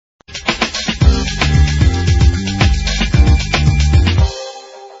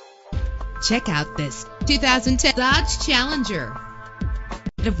Check out this 2010 Dodge Challenger.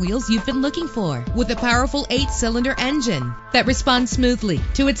 Of wheels you've been looking for, with a powerful 8-cylinder engine that responds smoothly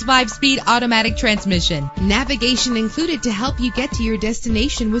to its 5-speed automatic transmission. Navigation included to help you get to your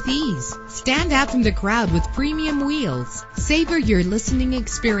destination with ease. Stand out from the crowd with premium wheels. Savor your listening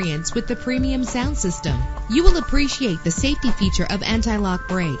experience with the premium sound system. You will appreciate the safety feature of anti-lock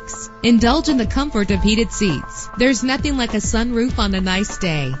brakes. Indulge in the comfort of heated seats. There's nothing like a sunroof on a nice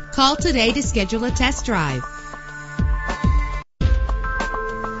day. Call today to schedule a test drive.